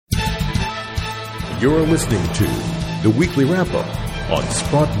You're listening to the Weekly Wrap-Up on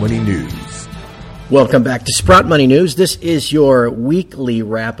Sprott Money News. Welcome back to Sprott Money News. This is your weekly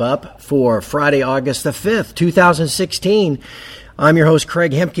wrap-up for Friday, August the 5th, 2016. I'm your host,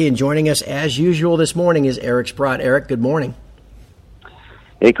 Craig Hemke, and joining us as usual this morning is Eric Sprott. Eric, good morning.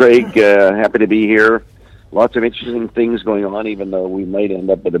 Hey, Craig. Happy to be here. Lots of interesting things going on, even though we might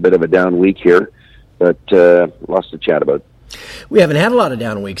end up with a bit of a down week here, but lots to chat about. We haven't had a lot of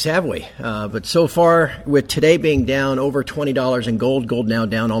down weeks, have we? But so far, with today being down over $20 in gold now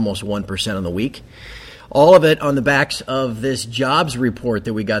down almost 1% on the week. All of it on the backs of this jobs report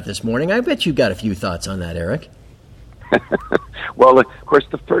that we got this morning. I bet you got a few thoughts on that, Eric. Well, of course,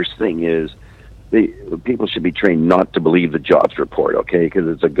 the first thing is people should be trained not to believe the jobs report, okay? Because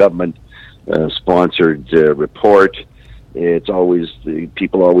it's a government-sponsored report. It's always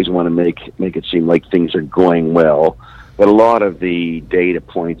people always want to make it seem like things are going well. But a lot of the data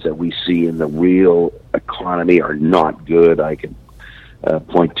points that we see in the real economy are not good. I can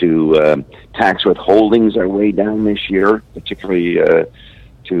point to tax withholdings are way down this year, particularly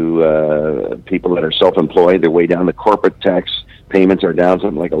to people that are self-employed. They're way down. The corporate tax payments are down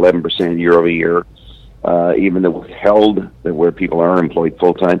something like 11% year over year. Even the withheld, where people are employed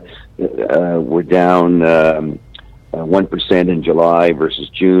full-time, we're down 1% in July versus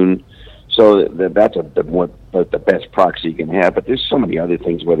June. So that's the best proxy you can have. But there's so many other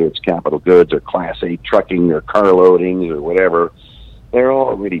things, whether it's capital goods or Class 8 trucking or car loadings or whatever. They're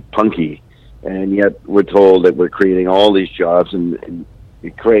all really punky. And yet we're told that we're creating all these jobs. And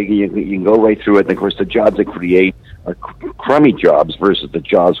Craig, you can go right through it. And, of course, the jobs that create are crummy jobs versus the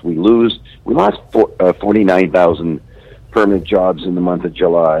jobs we lose. We lost 49,000 permanent jobs in the month of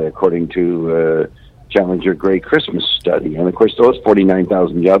July, according to Challenger Gray Christmas study. And, of course, those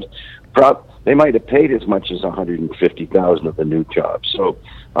 49,000 jobs, they might have paid as much as 150,000 of the new jobs. So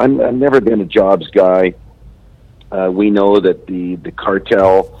I've never been a jobs guy. We know that the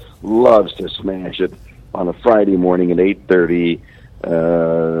cartel loves to smash it on a Friday morning at 8:30.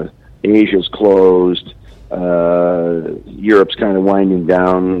 Asia's closed. Europe's kind of winding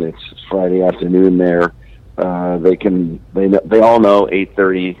down. It's Friday afternoon there. They all know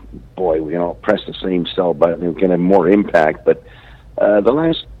 8:30. Boy, we can all press the same sell button and can have more impact. But the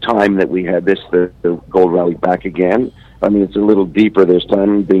last time that we had this, the gold rally back again. I mean, it's a little deeper this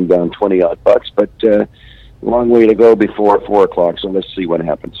time, being down $20-odd, but long way to go before 4 o'clock. So let's see what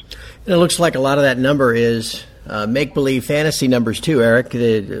happens. And it looks like a lot of that number is make-believe fantasy numbers too, Eric.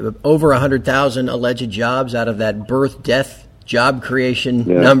 Over 100,000 alleged jobs out of that birth-death job creation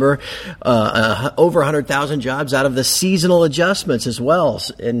number. Over 100,000 jobs out of the seasonal adjustments as well.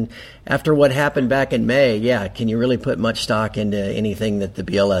 And after what happened back in May, can you really put much stock into anything that the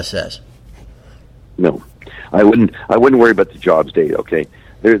BLS says? No, I wouldn't worry about the jobs data. Okay,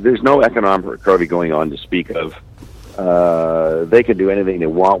 there's no economic recovery going on to speak of. They can do anything they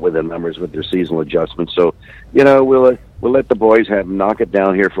want with the numbers with their seasonal adjustments. So, we'll let the boys knock it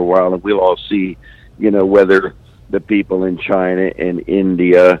down here for a while, and we'll all see, whether the people in China and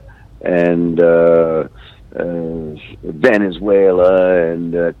India and Venezuela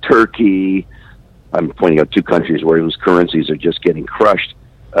and Turkey, I'm pointing out two countries whose currencies are just getting crushed,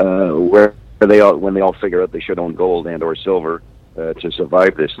 when they all figure out they should own gold and or silver to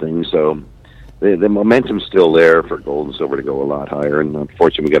survive this thing. So the momentum's still there for gold and silver to go a lot higher, and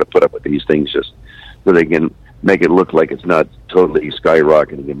unfortunately we got to put up with these things just so they can make it look like it's not totally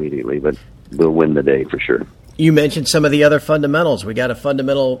skyrocketing immediately, but we'll win the day for sure. You mentioned some of the other fundamentals. We got a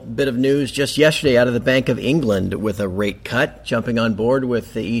fundamental bit of news just yesterday out of the Bank of England with a rate cut, jumping on board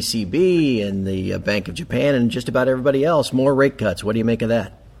with the ECB and the Bank of Japan and just about everybody else. More rate cuts. What do you make of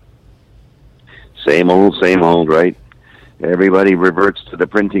that? Same old, right? Everybody reverts to the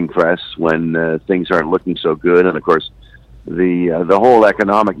printing press when things aren't looking so good. And, of course, the whole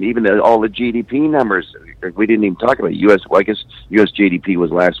economic, even all the GDP numbers, we didn't even talk about U.S. Well, I guess U.S. GDP was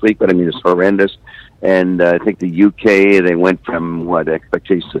last week, but I mean, it's horrendous. And I think the UK, they went from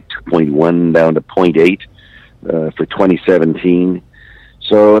expectations of 2.1 down to 0.8 for 2017.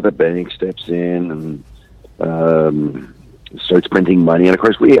 So the bank steps in and starts printing money. And of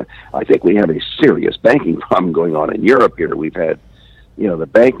course, I think we have a serious banking problem going on in Europe here. We've had, the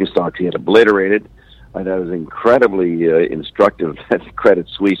banking stocks get obliterated. I thought it was incredibly instructive that Credit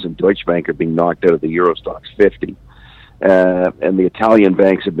Suisse and Deutsche Bank are being knocked out of the Euro Stoxx 50. And the Italian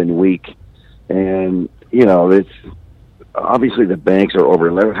banks have been weak. And, it's obviously the banks are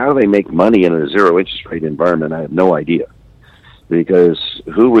over-leveraged. How do they make money in a zero interest rate environment? I have no idea. Because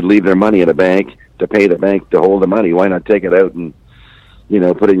who would leave their money at a bank to pay the bank to hold the money? Why not take it out and,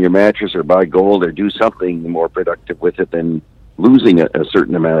 put it in your mattress or buy gold or do something more productive with it than losing a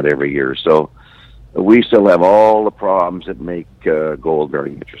certain amount every year? So we still have all the problems that make gold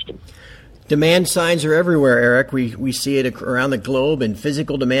very interesting. Demand signs are everywhere, Eric. We see it around the globe in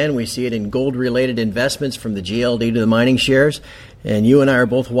physical demand. We see it in gold-related investments from the GLD to the mining shares. And you and I are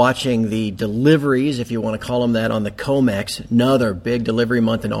both watching the deliveries, if you want to call them that, on the COMEX. Another big delivery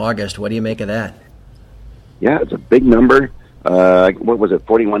month in August. What do you make of that? Yeah, it's a big number. What was it,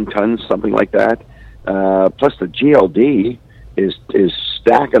 41 tons, something like that? Plus the GLD is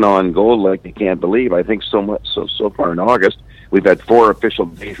stacking on gold like you can't believe. I think so far in August, we've had 4 official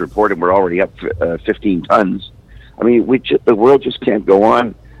days reported. We're already up 15 tons. I mean, the world just can't go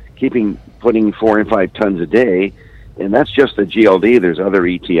on putting 4 and 5 tons a day, and that's just the GLD. There's other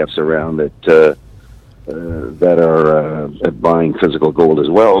ETFs around that are buying physical gold as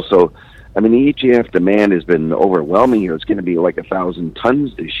well. So, I mean, the ETF demand has been overwhelming here. It's going to be like 1,000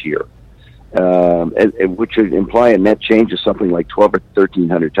 tons this year, which would imply a net change of something like 1,200 or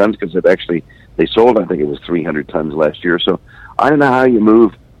 1,300 tons, because they sold, I think it was 300 tons last year. So I don't know how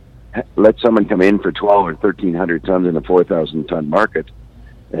you let someone come in for 1,200 or 1,300 tons in a 4,000 ton market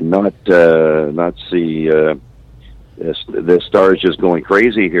and not see the stars just going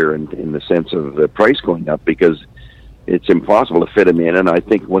crazy here in the sense of the price going up, because it's impossible to fit them in. And I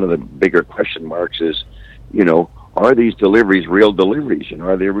think one of the bigger question marks is, are these deliveries real deliveries?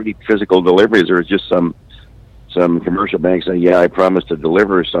 Are they really physical deliveries, or is just some commercial banks saying, yeah, I promise to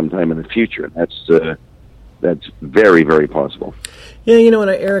deliver sometime in the future? That's very, very possible. Yeah,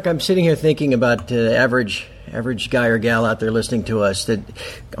 Eric, I'm sitting here thinking about the average guy or gal out there listening to us that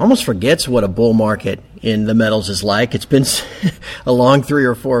almost forgets what a bull market in the metals is like. It's been a long 3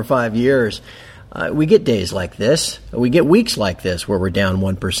 or 4 or 5 years. We get days like this. We get weeks like this where we're down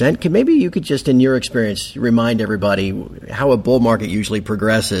 1%. Maybe you could just, in your experience, remind everybody how a bull market usually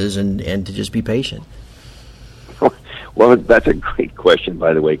progresses and to just be patient. Well, that's a great question,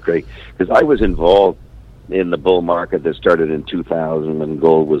 by the way, Craig, because I was involved in the bull market that started in 2000 when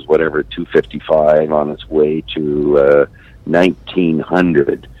gold was, $255 on its way to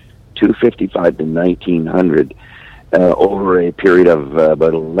 1900. 255 to 1900. Over a period of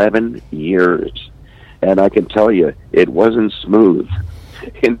about 11 years. And I can tell you, it wasn't smooth.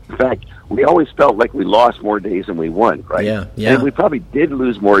 In fact, we always felt like we lost more days than we won, right? Yeah. And we probably did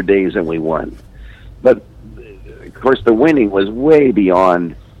lose more days than we won. But, of course, the winning was way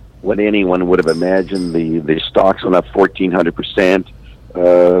beyond what anyone would have imagined. The stocks went up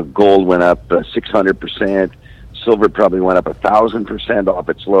 1,400%. Gold went up 600%. Silver probably went up 1,000% off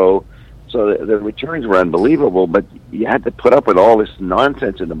its low. So the returns were unbelievable, but you had to put up with all this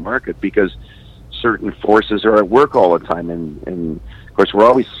nonsense in the market because certain forces are at work all the time. And of course, we're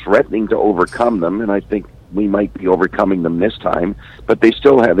always threatening to overcome them, and I think we might be overcoming them this time. But they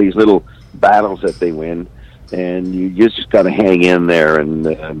still have these little battles that they win, and you just got to hang in there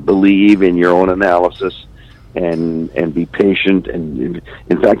and believe in your own analysis and be patient. And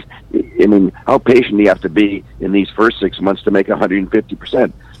in fact, I mean, how patient do you have to be in these first 6 months to make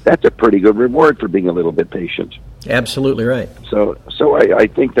 150%? That's a pretty good reward for being a little bit patient. Absolutely right. So I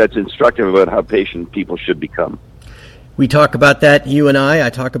think that's instructive about how patient people should become. We talk about that, you and I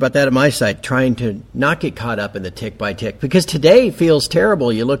talk about that at my site, trying to not get caught up in the tick by tick, because today feels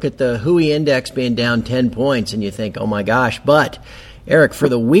terrible. You look at the Hui index being down 10 points and you think, oh my gosh. But, Eric, for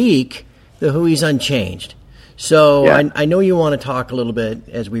the week, the Hui's unchanged. So yeah. I know you want to talk a little bit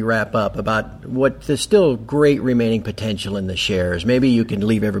as we wrap up about what there's still great remaining potential in the shares. Maybe you can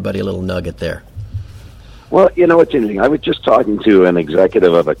leave everybody a little nugget there. Well, it's interesting. I was just talking to an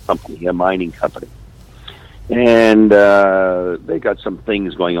executive of a company, a mining company, and they got some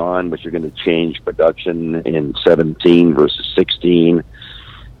things going on which are going to change production in 17 versus 16.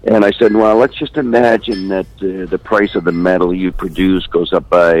 And I said, well, let's just imagine that the price of the metal you produce goes up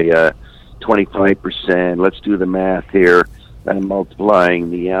by 25%. Let's do the math here. I'm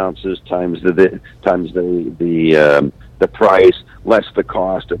multiplying the ounces times the price less the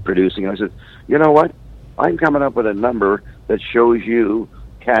cost of producing. I said, you know what? I'm coming up with a number that shows you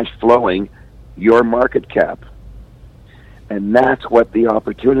cash flowing your market cap, and that's what the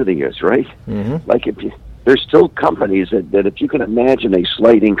opportunity is, right? Mm-hmm. Like there's still companies that if you can imagine a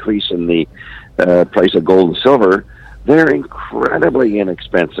slight increase in the price of gold and silver, they're incredibly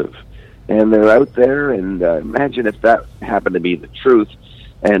inexpensive. And they're out there, and imagine if that happened to be the truth,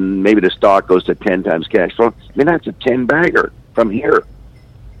 and maybe the stock goes to 10 times cash flow. I mean, that's a 10-bagger from here.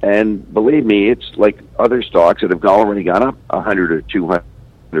 And believe me, it's like other stocks that have already gone up 100 or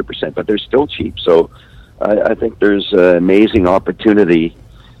 200%, but they're still cheap. So I think there's amazing opportunity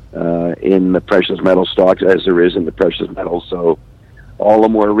in the precious metal stocks as there is in the precious metals. So all the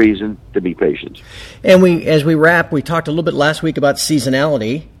more reason to be patient. And as we wrap, we talked a little bit last week about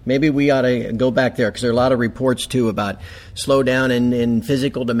seasonality. Maybe we ought to go back there, because there are a lot of reports, too, about slowdown in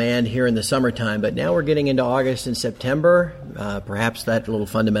physical demand here in the summertime. But now we're getting into August and September. Perhaps that little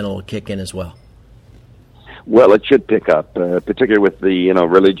fundamental will kick in as well. Well, it should pick up, particularly with the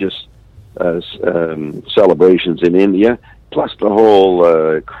religious celebrations in India, plus the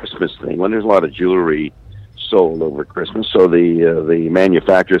whole Christmas thing. When there's a lot of jewelry sold over Christmas, so the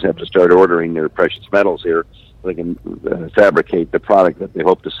manufacturers have to start ordering their precious metals here so they can fabricate the product that they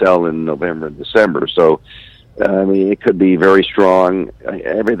hope to sell in November and December. So, it could be very strong.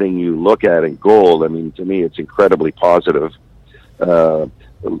 Everything you look at in gold, to me, it's incredibly positive on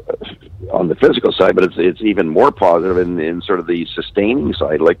the physical side, but it's even more positive in sort of the sustaining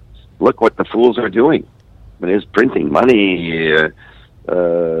side. Like, look what the fools are doing. It's printing money,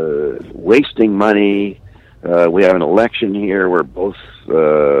 wasting money. We have an election here where both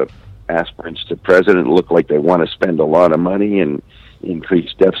aspirants to president look like they want to spend a lot of money and increase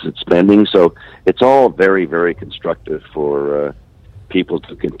deficit spending. So it's all very, very constructive for people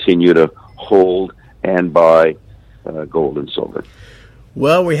to continue to hold and buy gold and silver.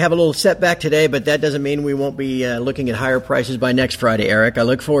 Well, we have a little setback today, but that doesn't mean we won't be looking at higher prices by next Friday, Eric. I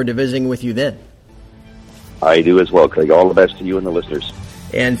look forward to visiting with you then. I do as well, Craig. All the best to you and the listeners.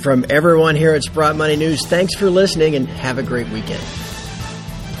 And from everyone here at Sprott Money News, thanks for listening and have a great weekend.